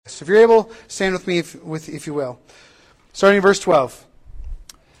If you're able, stand with me if you will. Starting in verse 12.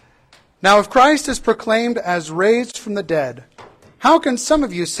 Now if Christ is proclaimed as raised from the dead, how can some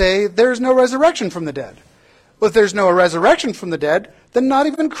of you say there is no resurrection from the dead? Well, if there's no resurrection from the dead, then not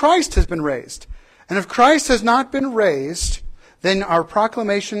even Christ has been raised. And if Christ has not been raised, then our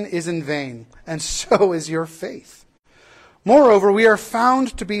proclamation is in vain, and so is your faith. Moreover, we are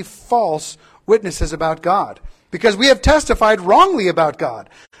found to be false witnesses about God, because we have testified wrongly about God,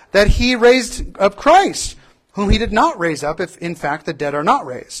 that he raised up Christ, whom he did not raise up, if in fact the dead are not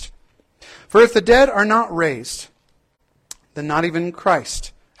raised. For if the dead are not raised, then not even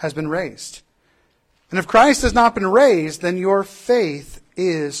Christ has been raised. And if Christ has not been raised, then your faith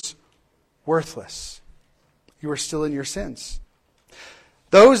is worthless. You are still in your sins.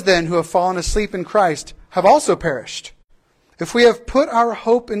 Those then who have fallen asleep in Christ have also perished. If we have put our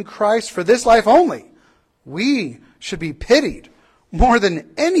hope in Christ for this life only, we should be pitied more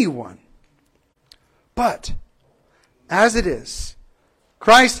than anyone. But as it is,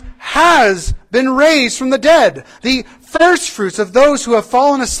 Christ has been raised from the dead, the firstfruits of those who have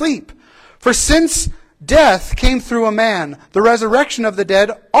fallen asleep. For since death came through a man, the resurrection of the dead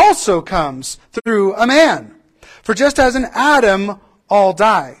also comes through a man. For just as in Adam all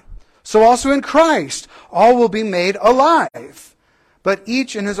die, so also in Christ all will be made alive, but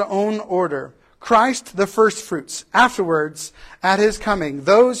each in his own order. Christ the firstfruits, afterwards, at his coming,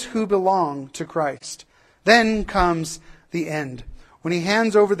 those who belong to Christ. Then comes the end, when he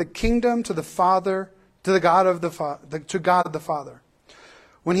hands over the kingdom to the Father, to God the Father.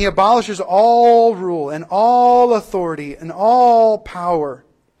 When he abolishes all rule and all authority and all power.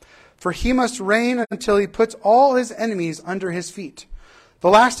 For he must reign until he puts all his enemies under his feet.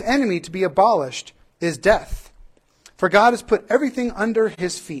 The last enemy to be abolished is death. For God has put everything under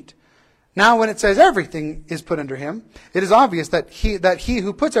his feet. Now when it says everything is put under him, it is obvious that he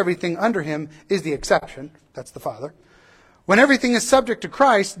who puts everything under him is the exception. That's the Father. When everything is subject to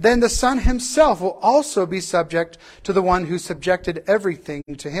Christ, then the Son himself will also be subject to the one who subjected everything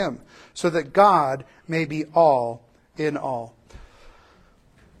to him, so that God may be all in all.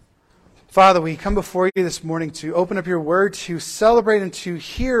 Father, we come before you this morning to open up your word, to celebrate and to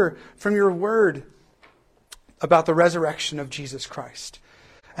hear from your word about the resurrection of Jesus Christ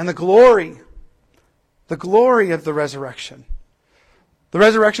and the glory of the resurrection. The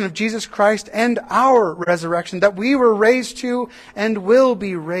resurrection of Jesus Christ and our resurrection that we were raised to and will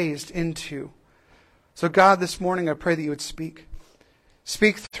be raised into. So God, this morning I pray that you would speak.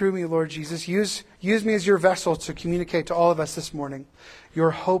 Speak through me, Lord Jesus. Use me as your vessel to communicate to all of us this morning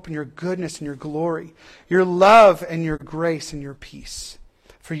your hope and your goodness and your glory, your love and your grace and your peace.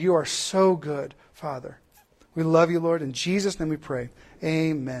 For you are so good, Father. We love you, Lord. In Jesus' name we pray.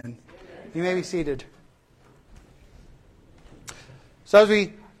 Amen. You may be seated. So as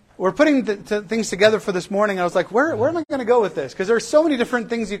we were putting things together for this morning, I was like, where am I going to go with this? Because there's so many different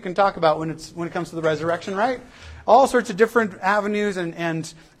things you can talk about when it comes to the resurrection, right? All sorts of different avenues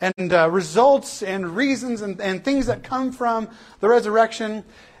and results and reasons and things that come from the resurrection.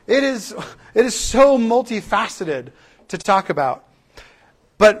 It is so multifaceted to talk about.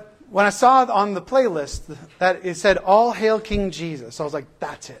 But when I saw on the playlist that it said, "All Hail King Jesus," I was like,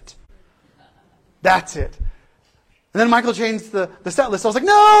 that's it. That's it. And then Michael changed the set list. I was like,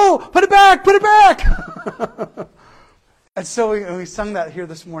 no, put it back, put it back. And so we sung that here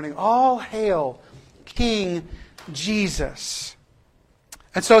this morning. All hail King Jesus.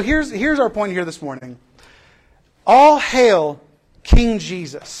 And so here's our point here this morning. All hail King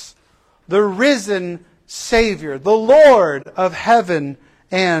Jesus, the risen Savior, the Lord of heaven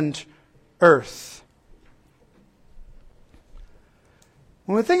and earth.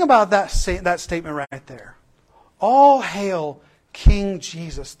 When we think about that statement right there, all hail King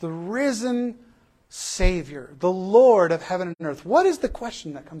Jesus, the risen Savior, the Lord of heaven and earth. What is the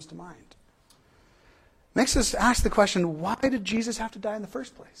question that comes to mind? Makes us ask the question, why did Jesus have to die in the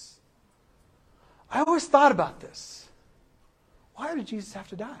first place? I always thought about this. Why did Jesus have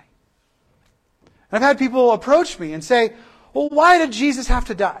to die? And I've had people approach me and say, well, why did Jesus have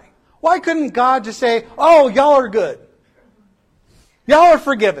to die? Why couldn't God just say, oh, y'all are good. Y'all are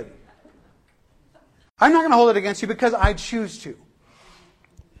forgiven. I'm not going to hold it against you because I choose to.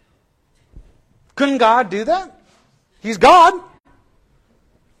 Couldn't God do that? He's God.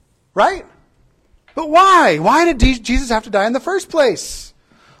 Right? But why? Why did Jesus have to die in the first place?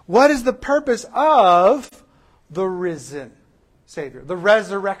 What is the purpose of the risen Savior? The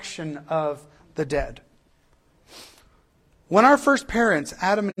resurrection of the dead. When our first parents,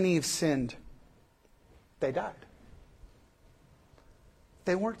 Adam and Eve, sinned, they died.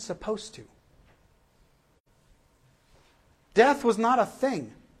 They weren't supposed to. Death was not a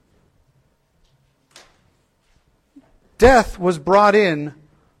thing Death was brought in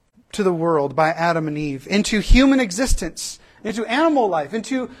to the world by Adam and Eve, into human existence, into animal life,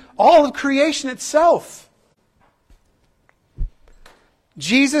 into all of creation itself.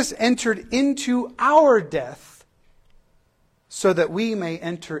 Jesus entered into our death so that we may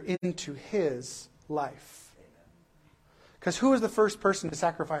enter into His life. Because who was the first person to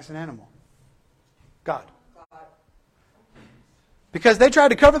sacrifice an animal? God. Because they tried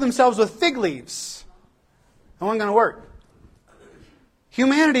to cover themselves with fig leaves. It wasn't going to work.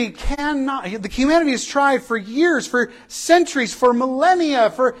 Humanity has tried for years, for centuries, for millennia,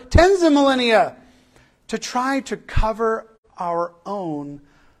 for tens of millennia, to try to cover our own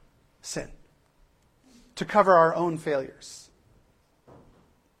sin, to cover our own failures.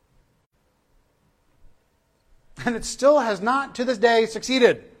 And it still has not, to this day,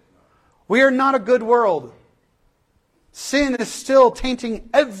 succeeded. We are not a good world. Sin is still tainting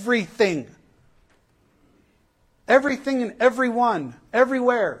everything. Everything and everyone,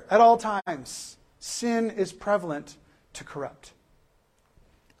 everywhere, at all times. Sin is prevalent to corrupt.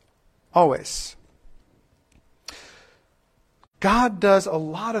 Always. God does a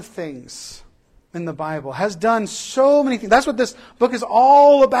lot of things in the Bible, has done so many things. That's what this book is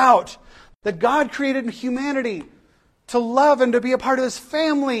all about. That God created humanity to love and to be a part of His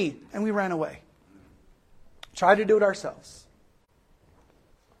family, and we ran away. Tried to do it ourselves.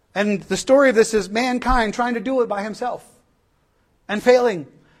 And the story of this is mankind trying to do it by himself and failing.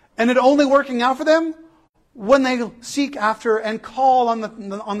 And it only working out for them when they seek after and call on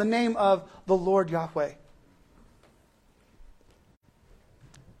the name of the Lord Yahweh.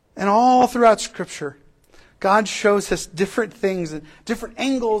 And all throughout Scripture, God shows us different things, and different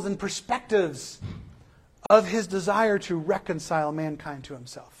angles and perspectives of His desire to reconcile mankind to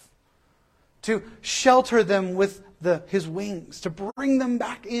Himself. To shelter them with His wings, to bring them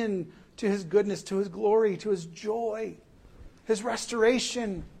back in to His goodness, to His glory, to His joy, His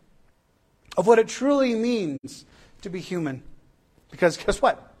restoration of what it truly means to be human. Because guess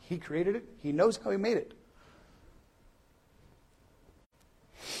what? He created it. He knows how He made it.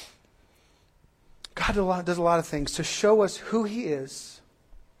 God does a lot of things to show us who He is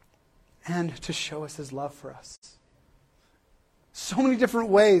and to show us His love for us. So many different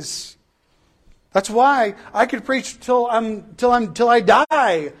ways. That's why I could preach till I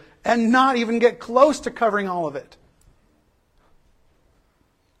die and not even get close to covering all of it.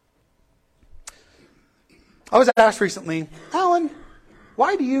 I was asked recently, Alan,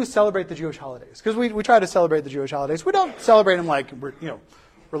 why do you celebrate the Jewish holidays? Because we try to celebrate the Jewish holidays. We don't celebrate them like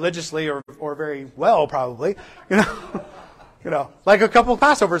religiously or very well, probably. Like a couple of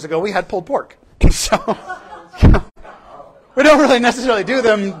Passovers ago, we had pulled pork. So. We don't really necessarily do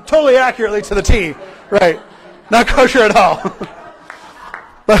them totally accurately to the T. Right. Not kosher at all.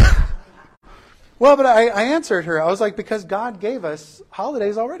 But I answered her. I was like, because God gave us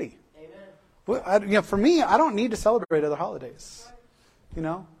holidays already. Amen. For me, I don't need to celebrate other holidays.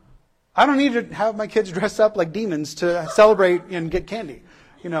 I don't need to have my kids dress up like demons to celebrate and get candy.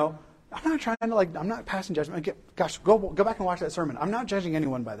 I'm not trying to I'm not passing judgment. Gosh, go back and watch that sermon. I'm not judging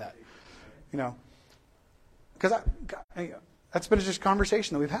anyone by that. Because that's been just a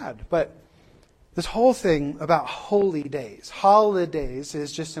conversation that we've had. But this whole thing about holy days, holidays,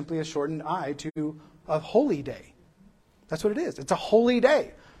 is just simply a shortened I to a holy day. That's what it is. It's a holy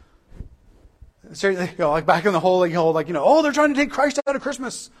day. Seriously, like back in the whole, they're trying to take Christ out of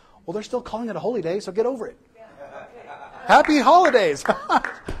Christmas. Well, they're still calling it a holy day, so get over it. Happy holidays.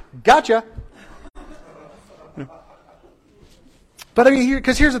 Gotcha. But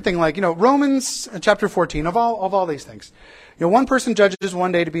because here's the thing, Romans chapter 14, of all these things. One person judges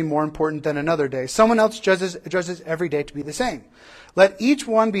one day to be more important than another day. Someone else judges every day to be the same. Let each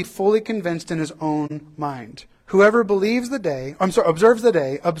one be fully convinced in his own mind. Whoever observes the day,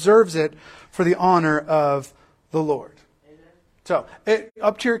 observes it for the honor of the Lord. So,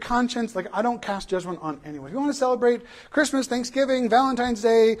 up to your conscience, I don't cast judgment on anyone. If you want to celebrate Christmas, Thanksgiving, Valentine's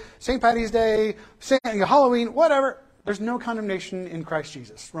Day, St. Patty's Day, Halloween, whatever, there's no condemnation in Christ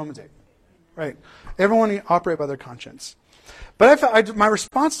Jesus. Romans 8. Right? Everyone operate by their conscience. But my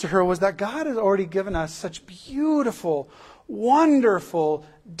response to her was that God has already given us such beautiful, wonderful,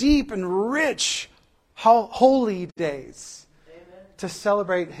 deep, and rich holy days to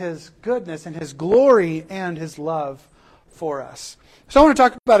celebrate His goodness and His glory and His love for us. So I want to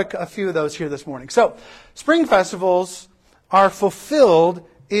talk about a few of those here this morning. So, spring festivals are fulfilled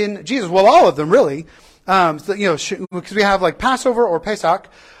in Jesus. Well, all of them, really. Because we have Passover or Pesach,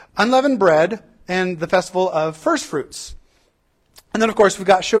 Unleavened Bread, and the festival of Firstfruits. And then, of course, we've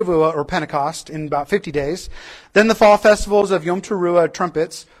got Shavuot or Pentecost in about 50 days. Then the fall festivals of Yom Teruah,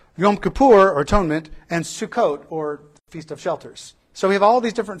 trumpets, Yom Kippur or atonement, and Sukkot or Feast of Shelters. So we have all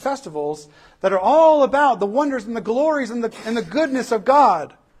these different festivals that are all about the wonders and the glories and the goodness of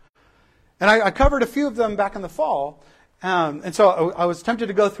God. And I covered a few of them back in the fall. And so I was tempted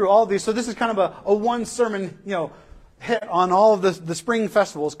to go through all of these. So this is kind of a one sermon, hit on all of the spring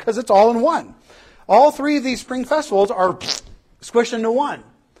festivals, because it's all in one. All three of these spring festivals are squished into one.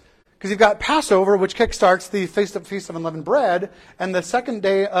 Because you've got Passover, which kickstarts the Feast of Unleavened Bread, and the second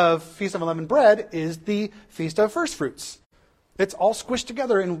day of Feast of Unleavened Bread is the Feast of Firstfruits. It's all squished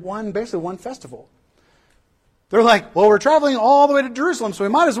together in basically one festival. They're like, well, we're traveling all the way to Jerusalem, so we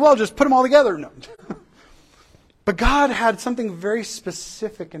might as well just put them all together. No. But God had something very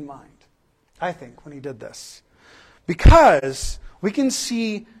specific in mind, I think, when he did this. Because we can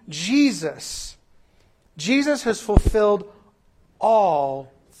see Jesus. Jesus has fulfilled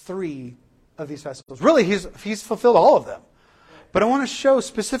all three of these festivals. Really, he's fulfilled all of them. But I want to show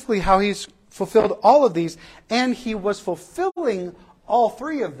specifically how he's fulfilled all of these, and he was fulfilling all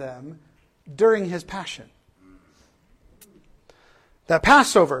three of them during his passion. That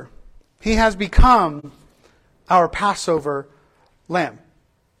Passover, he has become our Passover lamb.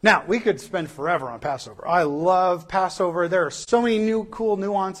 Now, we could spend forever on Passover. I love Passover. There are so many new cool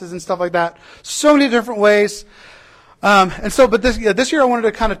nuances and stuff like that. So many different ways. But this year I wanted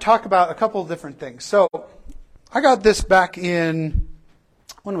to kind of talk about a couple of different things. So I got this back in,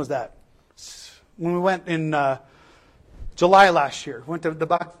 when was that? When we went in July last year. Went to the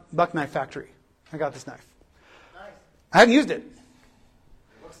buck knife factory. I got this knife. Nice. I hadn't used it.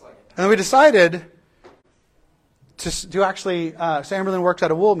 Looks like it. And we decided to actually, so Amberlyn works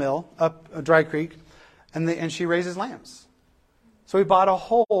at a wool mill up Dry Creek, and she raises lambs. So we bought a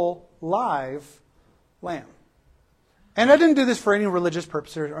whole live lamb. And I didn't do this for any religious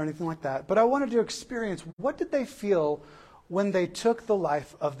purpose or anything like that, but I wanted to experience what did they feel when they took the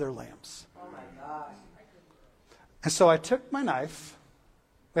life of their lambs. Oh my God. And so I took my knife.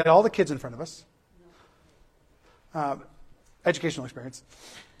 We had all the kids in front of us. Educational experience.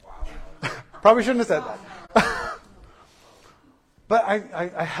 Probably shouldn't have said that. But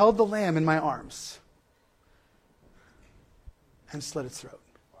I held the lamb in my arms and slit its throat.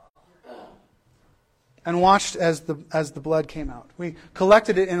 And watched as the blood came out. We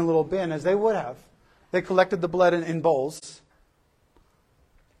collected it in a little bin, as they would have. They collected the blood in bowls.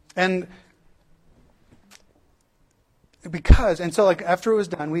 And so after it was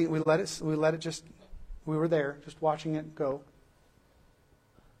done, we let it just, we were there, just watching it go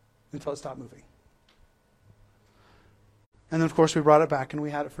until it stopped moving. And then, of course, we brought it back and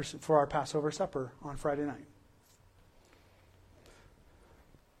we had it for our Passover supper on Friday night.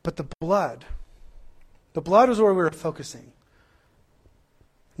 But the blood was where we were focusing.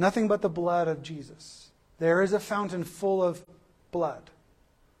 Nothing but the blood of Jesus. There is a fountain full of blood.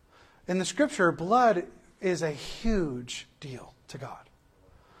 In the Scripture, blood is a huge deal to God.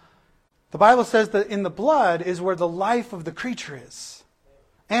 The Bible says that in the blood is where the life of the creature is,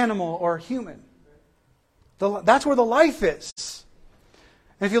 animal or human. That's where the life is.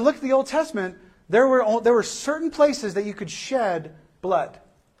 And if you look at the Old Testament, there were certain places that you could shed blood.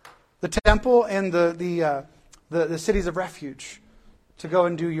 The temple and the cities of refuge to go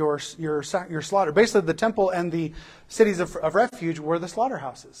and do your slaughter. Basically, the temple and the cities of refuge were the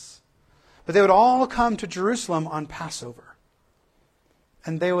slaughterhouses. But they would all come to Jerusalem on Passover.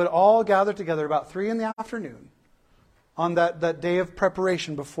 And they would all gather together about 3 p.m. on that day of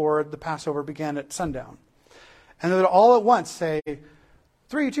preparation before the Passover began at sundown. And they would all at once say,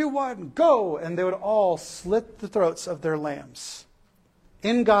 3, 2, 1, go! And they would all slit the throats of their lambs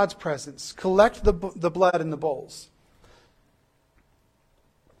in God's presence, collect the blood in the bowls.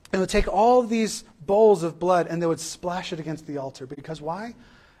 And would take all these bowls of blood and they would splash it against the altar. Because why?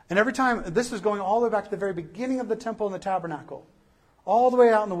 And every time, this was going all the way back to the very beginning of the temple and the tabernacle, all the way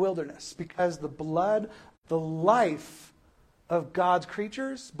out in the wilderness, because the blood, the life of God's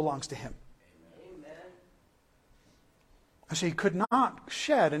creatures belongs to Him. So you could not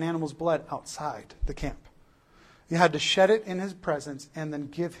shed an animal's blood outside the camp. You had to shed it in His presence and then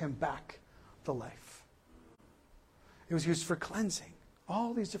give Him back the life. It was used for cleansing.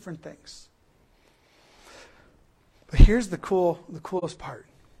 All these different things. But here's the coolest part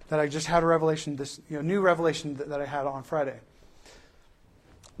that I just had a revelation, this new revelation that I had on Friday.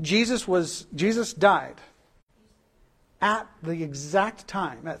 Jesus died at the exact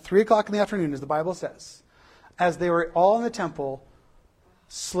time, at 3 o'clock in the afternoon, as the Bible says, as they were all in the temple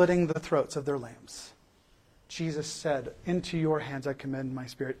slitting the throats of their lambs. Jesus said, "Into your hands I commend my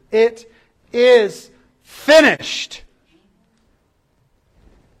spirit. It is finished."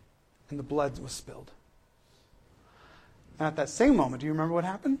 And the blood was spilled. And at that same moment, do you remember what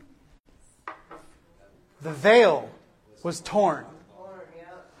happened? The veil was torn.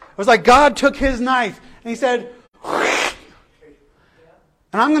 It was like God took His knife and He said, and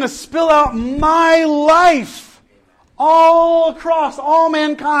I'm going to spill out my life all across all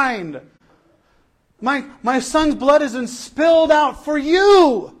mankind. My Son's blood has been spilled out for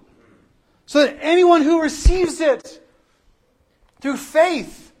you, so that anyone who receives it through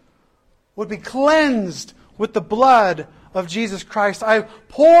faith would be cleansed with the blood of Jesus Christ. I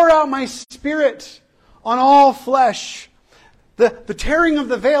pour out my Spirit on all flesh. The tearing of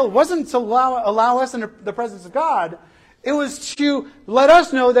the veil wasn't to allow us into the presence of God. It was to let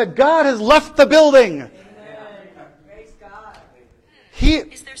us know that God has left the building. Amen. Praise God.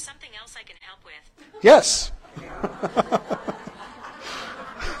 Is there something else I can help with? Yes.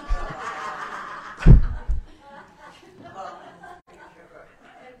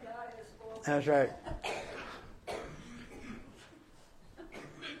 That's right.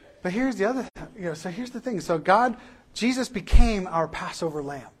 But here's the other, so here's the thing. So Jesus became our Passover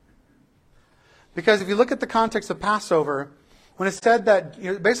lamb. Because if you look at the context of Passover, when it said that,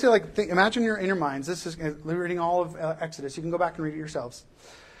 basically like, imagine in your minds, this is reading all of Exodus, you can go back and read it yourselves,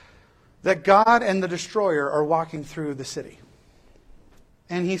 that God and the destroyer are walking through the city.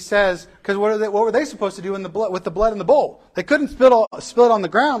 And He says, because what were they supposed to do with the blood in the bowl? They couldn't spill it on the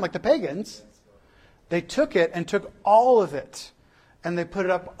ground like the pagans. They took it and took all of it, and they put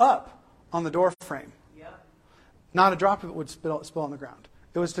it up on the door frame. Not a drop of it would spill on the ground.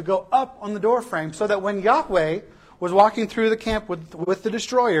 It was to go up on the door frame so that when Yahweh was walking through the camp with the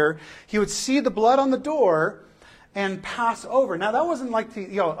destroyer, He would see the blood on the door and pass over. Now that wasn't like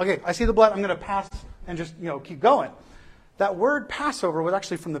okay, I see the blood, I'm going to pass and just keep going. That word Passover was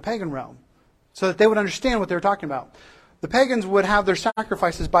actually from the pagan realm, so that they would understand what they were talking about. The pagans would have their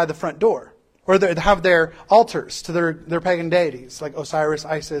sacrifices by the front door, or they'd have their altars to their pagan deities, like Osiris,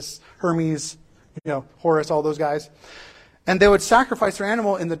 Isis, Hermes, Horus, all those guys. And they would sacrifice their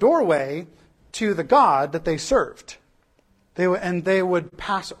animal in the doorway to the god that they served. They would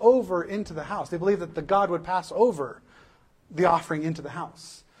pass over into the house. They believed that the god would pass over the offering into the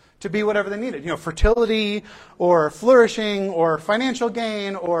house to be whatever they needed. Fertility or flourishing or financial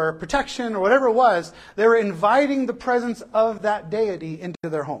gain or protection or whatever it was. They were inviting the presence of that deity into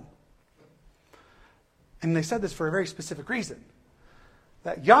their home. And they said this for a very specific reason.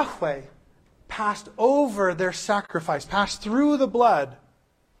 That Yahweh passed over their sacrifice, passed through the blood,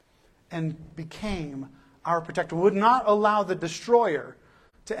 and became our protector. Would not allow the destroyer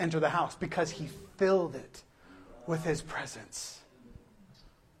to enter the house because He filled it with His presence.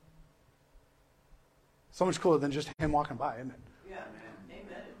 So much cooler than just Him walking by, isn't it? Yeah, man.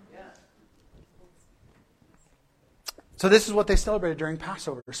 Amen. Yeah. So this is what they celebrated during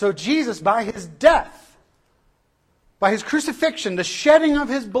Passover. So Jesus, by His death, by His crucifixion, the shedding of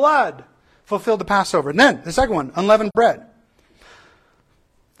His blood, fulfilled the Passover. And then, the second one, unleavened bread.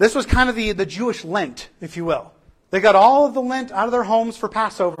 This was kind of the Jewish Lent, if you will. They got all of the Lent out of their homes for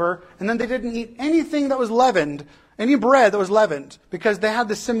Passover, and then they didn't eat anything that was leavened, any bread that was leavened, because they had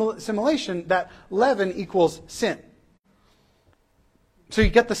this simulation that leaven equals sin. So you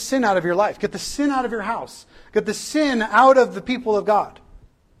get the sin out of your life, get the sin out of your house, get the sin out of the people of God.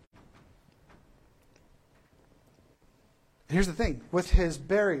 And here's the thing, with His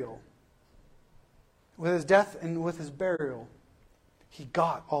burial, with His death and with His burial, He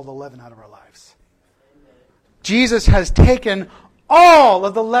got all the leaven out of our lives. Jesus has taken all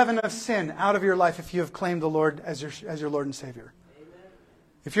of the leaven of sin out of your life if you have claimed the Lord as your Lord and Savior.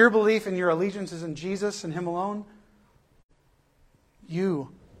 If your belief and your allegiance is in Jesus and Him alone,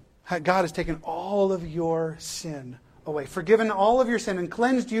 God has taken all of your sin away, forgiven all of your sin, and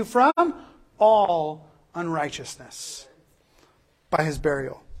cleansed you from all unrighteousness by His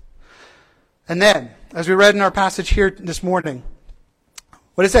burial. And then, as we read in our passage here this morning,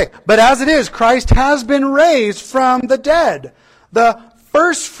 what does it say? But as it is, Christ has been raised from the dead, the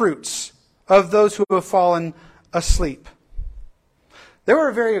firstfruits of those who have fallen asleep. They were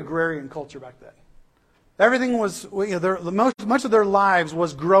a very agrarian culture back then. Everything was, much of their lives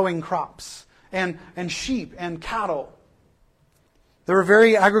was growing crops and sheep and cattle. They were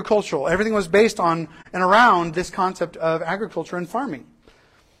very agricultural. Everything was based on and around this concept of agriculture and farming.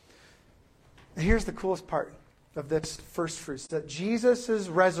 And here's the coolest part of this first fruits, that Jesus'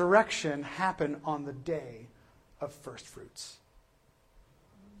 resurrection happened on the day of first fruits.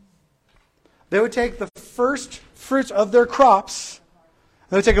 They would take the first fruits of their crops,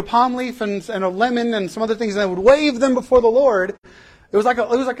 they would take a palm leaf and a lemon and some other things, and they would wave them before the Lord. It was like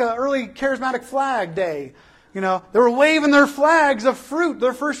an early charismatic flag day. They were waving their flags of fruit,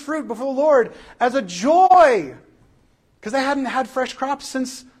 their first fruit before the Lord as a joy, because they hadn't had fresh crops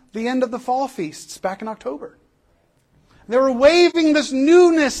since the end of the fall feasts back in October. They were waving this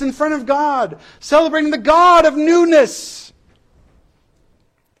newness in front of God, celebrating the God of newness.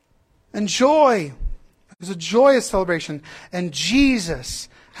 And joy. It was a joyous celebration. And Jesus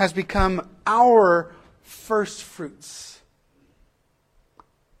has become our first fruits.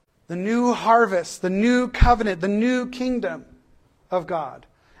 The new harvest, the new covenant, the new kingdom of God.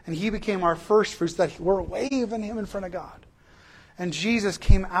 And He became our first fruits, that we're waving Him in front of God. And Jesus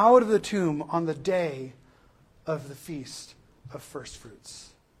came out of the tomb on the day of the feast of first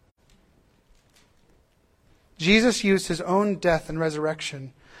fruits. Jesus used His own death and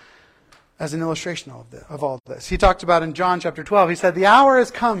resurrection as an illustration of all this. He talked about in John chapter 12, He said, "The hour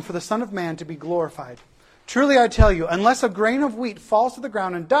has come for the Son of Man to be glorified. Truly I tell you, unless a grain of wheat falls to the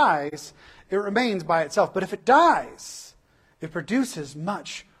ground and dies, it remains by itself. But if it dies, it produces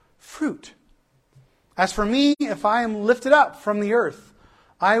much fruit. As for me, if I am lifted up from the earth,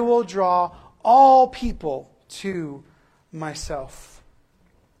 I will draw all people to myself."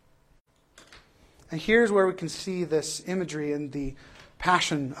 And here's where we can see this imagery in the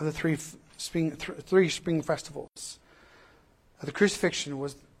passion of the three spring festivals. The crucifixion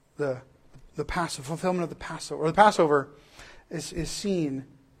was the Passover, fulfillment of the Passover. Or the Passover is seen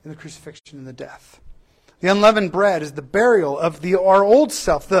in the crucifixion and the death. The unleavened bread is the burial of our old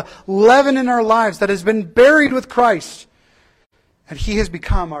self, the leaven in our lives that has been buried with Christ. And He has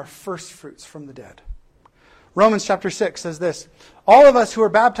become our first fruits from the dead. Romans chapter 6 says this, "All of us who were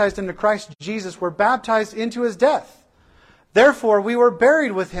baptized into Christ Jesus were baptized into His death. Therefore we were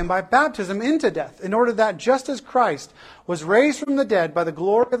buried with Him by baptism into death, in order that just as Christ was raised from the dead by the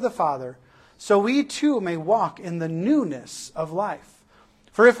glory of the Father, so we too may walk in the newness of life.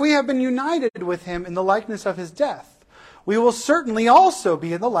 For if we have been united with Him in the likeness of His death, we will certainly also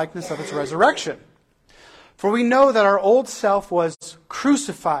be in the likeness of His resurrection. For we know that our old self was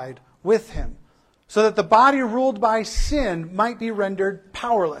crucified with Him, so that the body ruled by sin might be rendered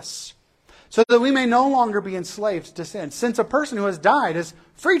powerless, so that we may no longer be enslaved to sin, since a person who has died is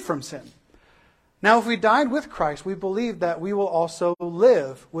freed from sin. Now if we died with Christ, we believe that we will also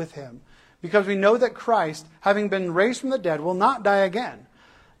live with Him, because we know that Christ, having been raised from the dead, will not die again.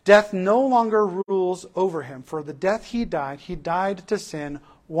 Death no longer rules over Him. For the death He died to sin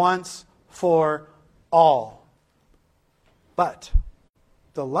once for all. But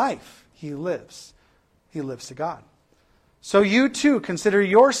the life He lives to God. So you too consider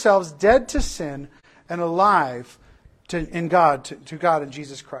yourselves dead to sin and alive to God in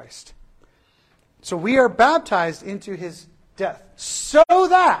Jesus Christ. So we are baptized into His death so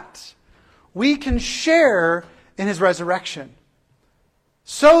that we can share in His resurrection.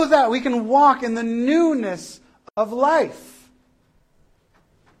 So that we can walk in the newness of life.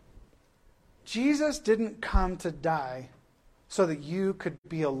 Jesus didn't come to die so that you could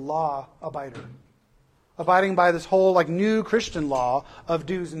be a law abider. Abiding by this whole new Christian law of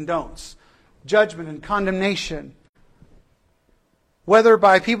do's and don'ts. Judgment and condemnation. Whether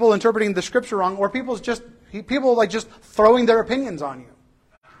by people interpreting the Scripture wrong or people just throwing their opinions on you.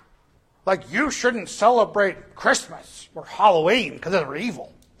 Like, you shouldn't celebrate Christmas or Halloween because they're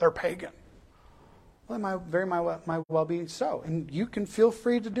evil. They're pagan. Well, it might well be so. And you can feel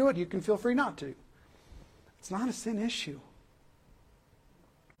free to do it. You can feel free not to. It's not a sin issue.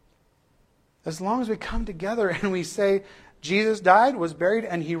 As long as we come together and we say, Jesus died, was buried,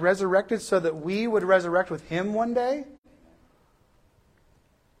 and He resurrected so that we would resurrect with Him one day,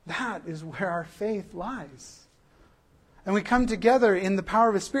 that is where our faith lies. And we come together in the power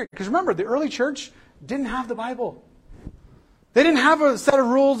of His Spirit. Because remember, the early church didn't have the Bible. They didn't have a set of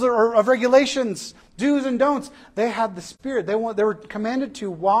rules or of regulations, do's and don'ts. They had the Spirit. They were commanded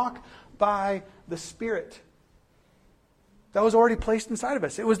to walk by the Spirit. That was already placed inside of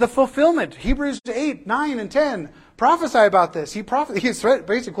us. It was the fulfillment. Hebrews 8, 9, and 10 prophesy about this. He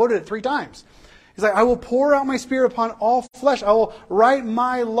basically quoted it 3 times. He's like, I will pour out my Spirit upon all flesh. I will write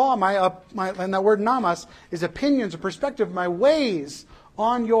my law, and that word namas is opinions or perspective, my ways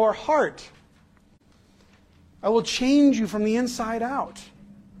on your heart. I will change you from the inside out,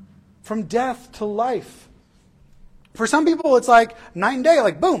 from death to life. For some people, it's like night and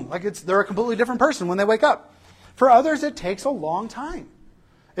day, boom, they're a completely different person when they wake up. For others, it takes a long time.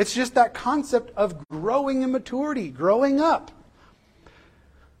 It's just that concept of growing in maturity, growing up.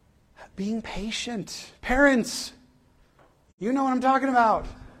 Being patient. Parents, you know what I'm talking about.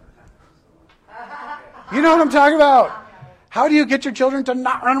 You know what I'm talking about. How do you get your children to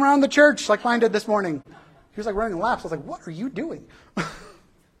not run around the church like mine did this morning? He was running laps. I was like, what are you doing?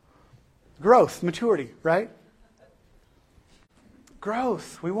 Growth, maturity, right?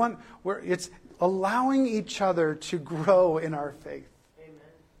 Growth. It's allowing each other to grow in our faith. Amen.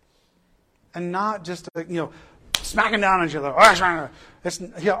 And not just, smacking down on each other.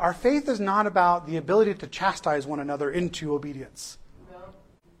 Our faith is not about the ability to chastise one another into obedience.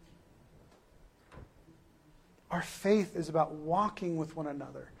 Our faith is about walking with one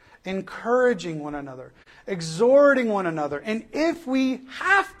another, encouraging one another, exhorting one another. And if we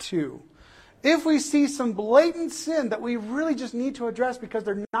have to, if we see some blatant sin that we really just need to address because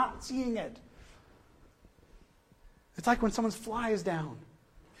they're not seeing it. It's like when someone's fly is down.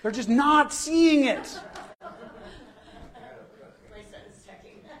 They're just not seeing it.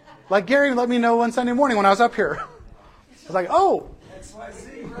 Like Gary let me know one Sunday morning when I was up here. I was like, oh.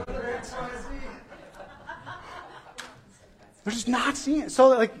 XYZ, brother, XYZ. They're just not seeing it.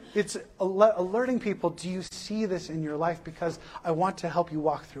 So it's alerting people, do you see this in your life? Because I want to help you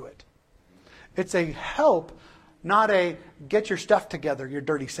walk through it. It's a help, not a get your stuff together, you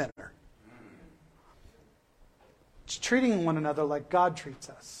dirty sinner. It's treating one another like God treats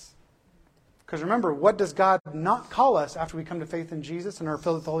us. Because remember, what does God not call us after we come to faith in Jesus and are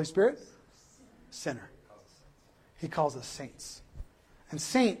filled with the Holy Spirit? Sinner. He calls us saints. And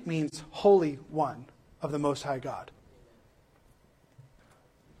saint means holy one of the Most High God.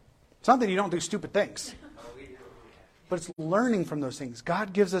 It's not that you don't do stupid things. But it's learning from those things.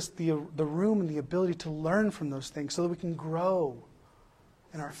 God gives us the room and the ability to learn from those things so that we can grow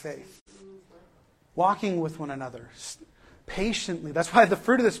in our faith. Walking with one another patiently. That's why the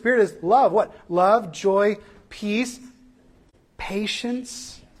fruit of the Spirit is love. What? Love, joy, peace,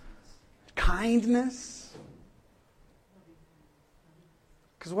 patience, kindness.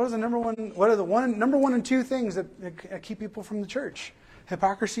 Because what are the number one and two things that keep people from the church?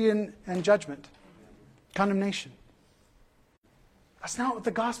 Hypocrisy and judgment. Condemnation. That's not what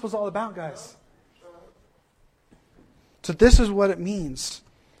the gospel's all about, guys. So this is what it means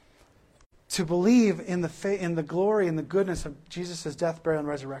to believe in the glory and the goodness of Jesus' death, burial, and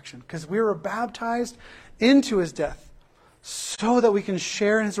resurrection. Because we were baptized into his death so that we can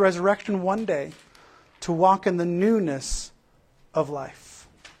share in his resurrection one day to walk in the newness of life.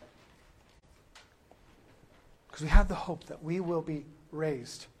 Because we have the hope that we will be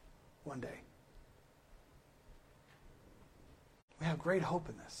raised one day. We have great hope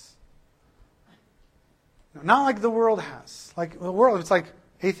in this. No, not like the world has. Like the world, it's like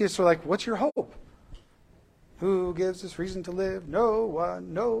atheists are like, what's your hope? Who gives us reason to live? No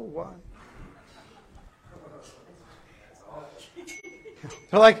one, no one.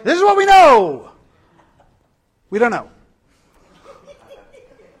 They're like, this is what we know. We don't know.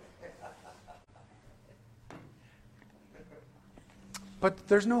 But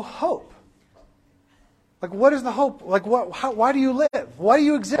there's no hope. Like, what is the hope? Like, why do you live? Why do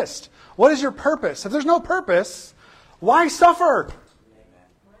you exist? What is your purpose? If there's no purpose, why suffer?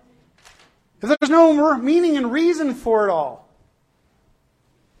 If there's no meaning and reason for it all,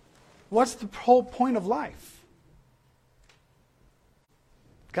 what's the whole point of life?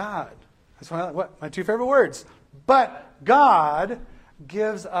 God. That's my two favorite words. But God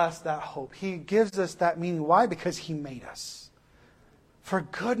gives us that hope. He gives us that meaning. Why? Because he made us. For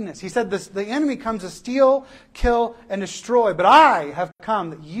goodness. He said the enemy comes to steal, kill, and destroy. But I have come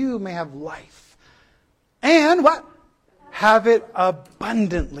that you may have life. And what? Have it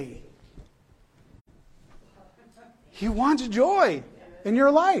abundantly. He wants joy in your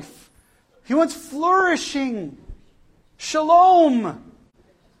life. He wants flourishing. Shalom.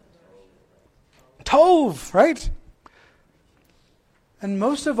 Tov, right? And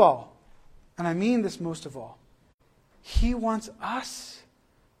most of all, and I mean this most of all, he wants us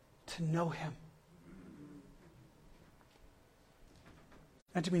to know him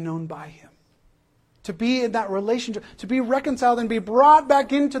and to be known by him. To be in that relationship, to be reconciled and be brought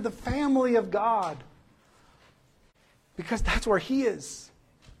back into the family of God. Because that's where he is.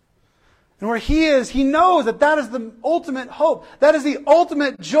 And where he is, he knows that is the ultimate hope. That is the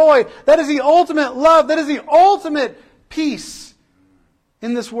ultimate joy. That is the ultimate love. That is the ultimate peace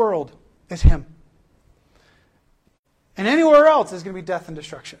in this world is him. And anywhere else is going to be death and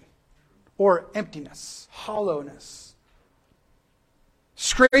destruction. Or emptiness, hollowness.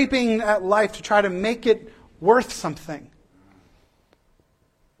 Scraping at life to try to make it worth something.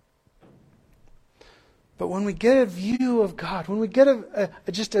 But when we get a view of God, when we get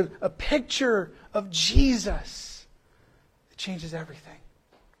just a picture of Jesus, it changes everything.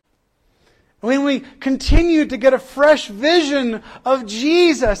 When we continue to get a fresh vision of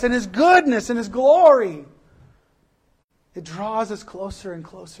Jesus and his goodness and his glory, it draws us closer and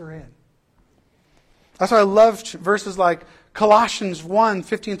closer in. That's why I love verses like Colossians 1,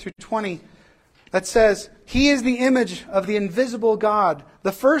 15 through 20, that says, he is the image of the invisible God,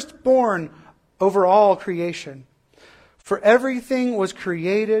 the firstborn over all creation. For everything was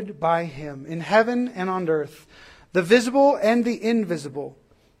created by him, in heaven and on earth, the visible and the invisible,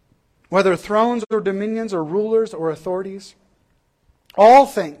 whether thrones or dominions or rulers or authorities. All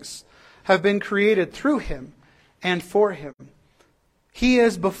things have been created through him and for him. He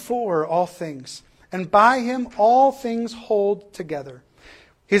is before all things, and by him all things hold together.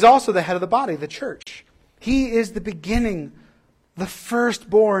 He's also the head of the body, the church. He is the beginning, the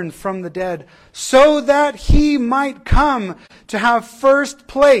firstborn from the dead, so that he might come to have first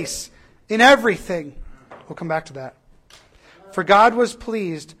place in everything. We'll come back to that. For God was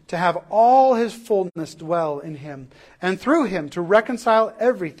pleased to have all his fullness dwell in him, and through him to reconcile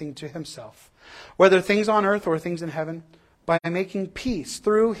everything to himself, whether things on earth or things in heaven, by making peace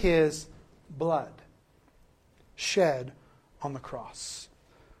through his blood shed on the cross.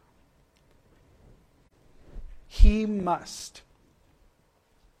 He must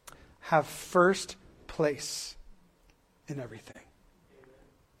have first place in everything.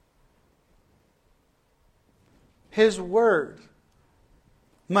 His word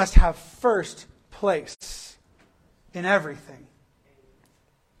must have first place in everything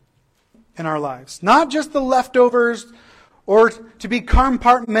in our lives. Not just the leftovers or to be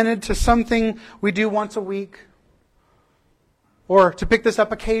compartmented to something we do once a week or to pick this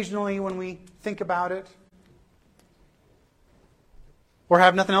up occasionally when we think about it. Or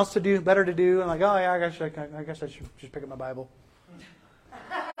have nothing else to do, better to do, and like, oh yeah, I guess I should just pick up my Bible.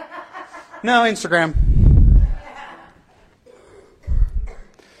 No, Instagram.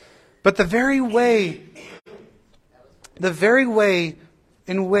 But the very way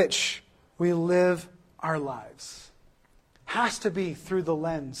in which we live our lives has to be through the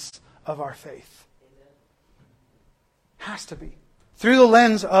lens of our faith. Has to be. Through the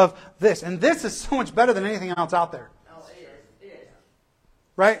lens of this. And this is so much better than anything else out there.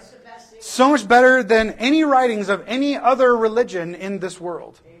 Right? So much better than any writings of any other religion in this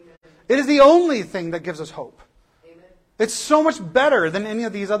world. It is the only thing that gives us hope. It's so much better than any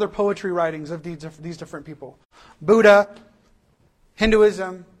of these other poetry writings of these different people. Buddha,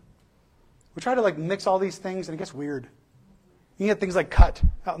 Hinduism. We try to like mix all these things and it gets weird. You get things like Cut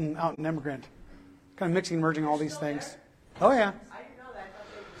out in Immigrant. Kind of mixing and merging all these things. Oh yeah.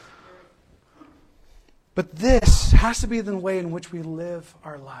 But this has to be the way in which we live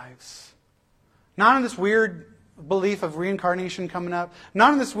our lives. Not in this weird belief of reincarnation coming up.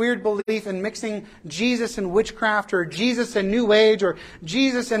 Not in this weird belief in mixing Jesus and witchcraft or Jesus and New Age or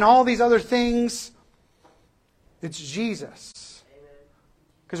Jesus and all these other things. It's Jesus.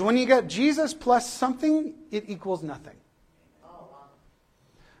 Because when you get Jesus plus something, it equals nothing.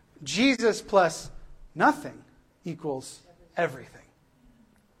 Jesus plus nothing equals everything.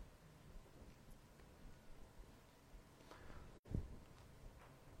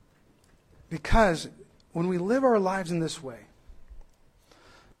 Because when we live our lives in this way,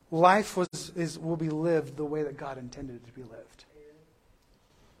 life will be lived the way that God intended it to be lived.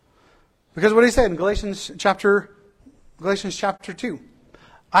 Because what did he say in Galatians chapter 2?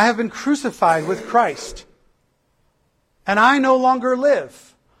 I have been crucified with Christ, and I no longer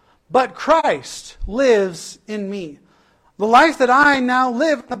live, but Christ lives in me. The life that I now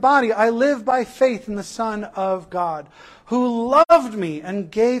live in the body, I live by faith in the Son of God, who loved me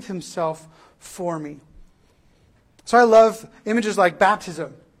and gave himself for me. So I love images like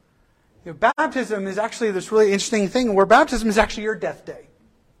baptism. Baptism is actually this really interesting thing where baptism is actually your death day.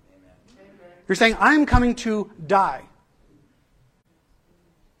 You're saying, I'm coming to die.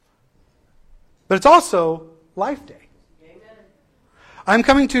 But it's also life day. I'm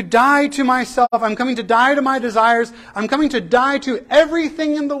coming to die to myself. I'm coming to die to my desires. I'm coming to die to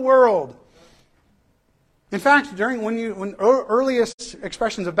everything in the world. In fact, when earliest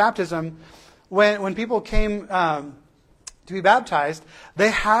expressions of baptism, when people came to be baptized, they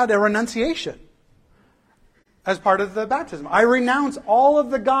had a renunciation as part of the baptism. I renounce all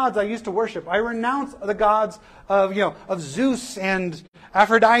of the gods I used to worship. I renounce the gods of Zeus and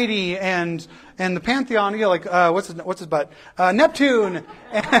Aphrodite and the pantheon. What's his butt? Neptune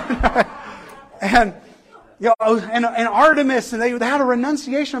and Artemis, and they had a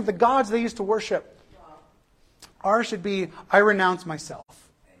renunciation of the gods they used to worship. Ours should be, I renounce myself.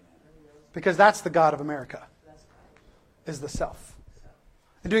 Because that's the God of America, is the self.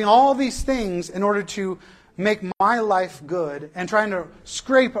 And doing all these things in order to make my life good and trying to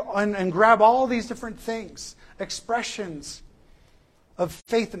scrape and grab all these different things, expressions of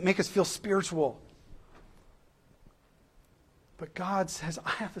faith that make us feel spiritual. But God says,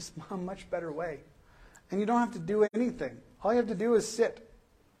 I have a much better way. And you don't have to do anything. All you have to do is sit.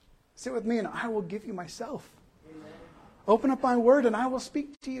 Sit with me and I will give you myself. Amen. Open up my word and I will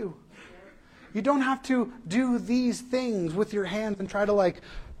speak to you. You don't have to do these things with your hands and try to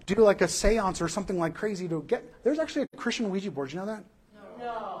do like a seance or something like crazy to get... There's actually a Christian Ouija board. Do you know that?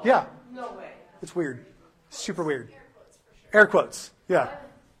 No. Yeah. No way. It's weird. Super weird. Air quotes. Yeah.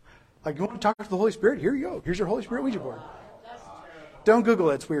 Like, you want to talk to the Holy Spirit? Here you go. Here's your Holy Spirit Ouija board. Don't Google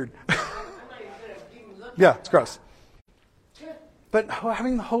it. It's weird. Yeah, it's gross. But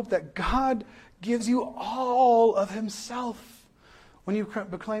having the hope that God gives you all of himself when you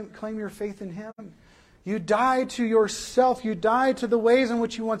claim your faith in him. You die to yourself. You die to the ways in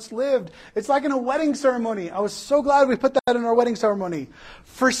which you once lived. It's like in a wedding ceremony. I was so glad we put that in our wedding ceremony.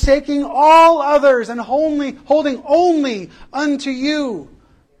 Forsaking all others and holding only unto you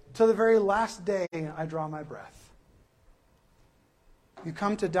till the very last day I draw my breath. You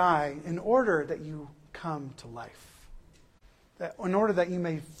come to die in order that you come to life. In order that you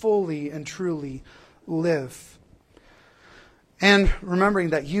may fully and truly live. And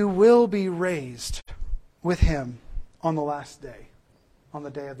remembering that you will be raised with him on the last day, on the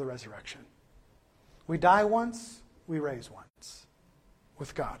day of the resurrection. We die once, we raise once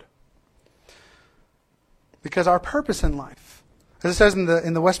with God. Because our purpose in life, as it says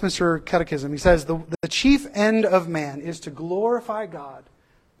in the Westminster Catechism, he says, the chief end of man is to glorify God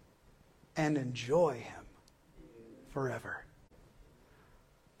and enjoy him forever.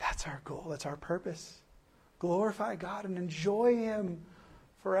 That's our goal. That's our purpose. Glorify God and enjoy him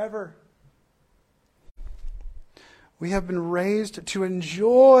forever. We have been raised to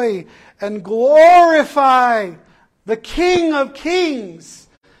enjoy and glorify the King of Kings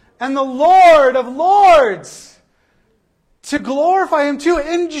and the Lord of Lords. To glorify him, to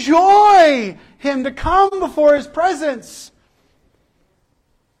enjoy him, to come before his presence.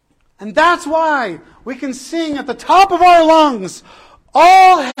 And that's why we can sing at the top of our lungs,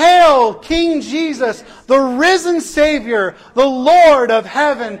 all hail King Jesus, the risen Savior, the Lord of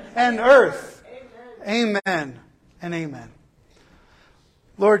heaven and earth. Amen and amen.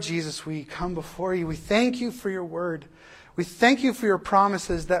 Lord Jesus, we come before you. We thank you for your word. We thank you for your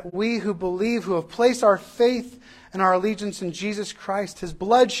promises that we who believe, who have placed our faith and our allegiance in Jesus Christ, his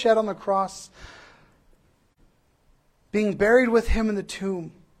blood shed on the cross, being buried with him in the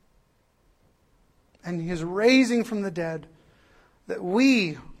tomb, and his raising from the dead, that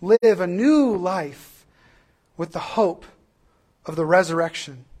we live a new life with the hope of the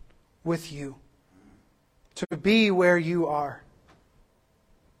resurrection with you, to be where you are.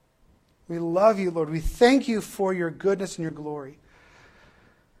 We love you, Lord. We thank you for your goodness and your glory.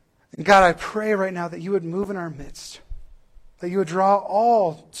 And God, I pray right now that you would move in our midst, that you would draw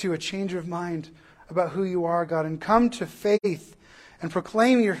all to a change of mind about who you are, God, and come to faith and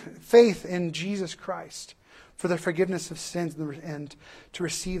proclaim your faith in Jesus Christ for the forgiveness of sins and to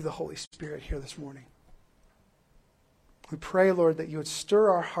receive the Holy Spirit here this morning. We pray, Lord, that you would stir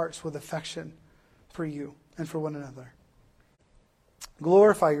our hearts with affection for you and for one another.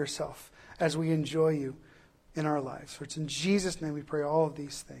 Glorify yourself as we enjoy you in our lives. For it's in Jesus' name we pray all of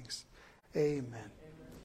these things. Amen.